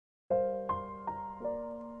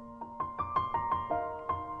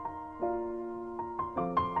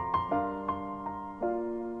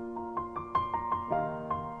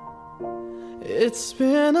It's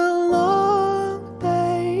been a long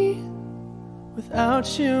day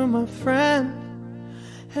without you, my friend,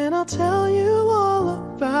 and I'll tell you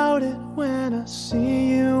all about it when I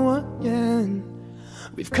see you again.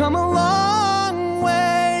 We've come a long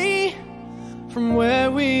way from where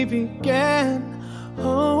we began.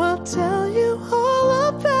 Oh, I'll tell you all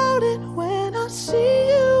about it when I see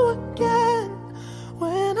you again.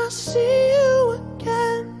 When I see you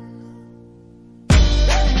again.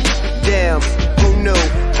 Damn, who knew?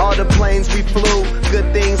 All the planes we flew,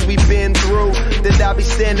 good things we've been through, that I'll be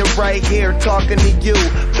standing right here talking to you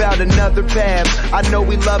about another path. I know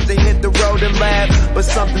we love to hit the road and laugh, but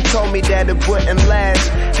something told me that it wouldn't last.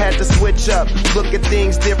 Had to switch up, look at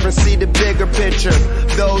things different, see the bigger picture.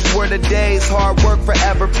 Those were the days, hard work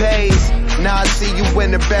forever pays. Now I see you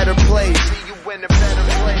in a better place.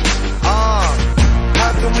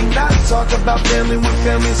 How can we not talk about family when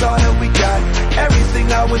family's all that we got?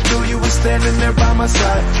 Everything I went through, you were standing there by my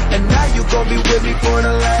side, and now you gon' be with me for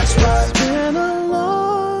the last ride. It's been a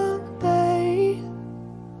long day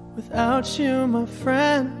without you, my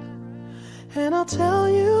friend, and I'll tell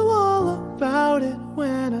you all about it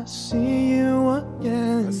when I see you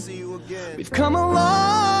again. We've come a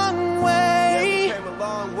long way,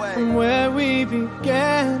 from where we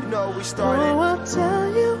began. Oh, I'll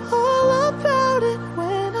tell you all about it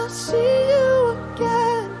when I see you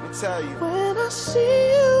again. When I see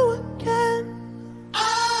you again.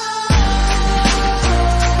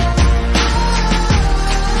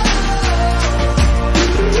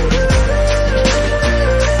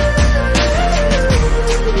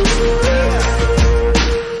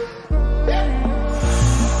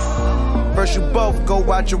 First you both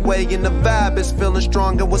go out your way and the vibe is feeling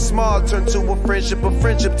strong, and what's small turn to a friendship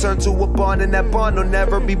turn to a bond, and that bond will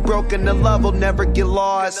never be broken, the love will never get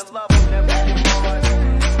lost.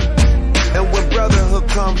 And when brotherhood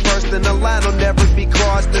come first, then the line will never be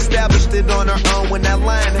crossed. Established it on our own when that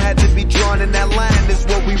line had to be drawn, and that line is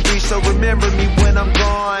what we reach, so remember me when I'm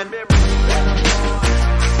gone.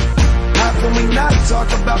 How can we not talk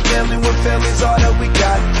about family when family's all that we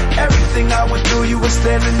got? Everything I went through, you were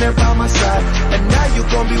standing there by my side, and now you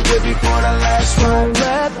gon' be with me for the last ride.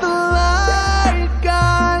 Let the light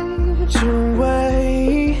guide your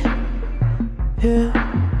way, yeah.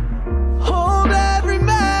 Hold every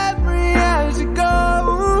memory as you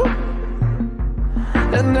go,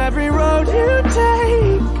 and every road you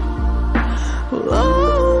take will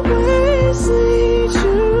always lead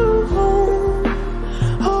you home.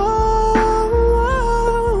 Oh,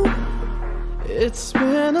 it's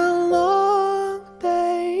been a long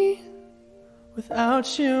day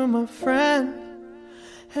without you, my friend,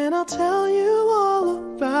 and I'll tell you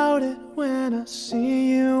all about it when I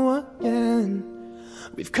see you again.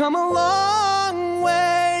 We've come a long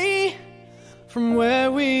way from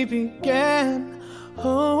where we began.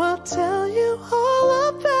 Oh, I'll tell you all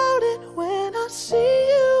about it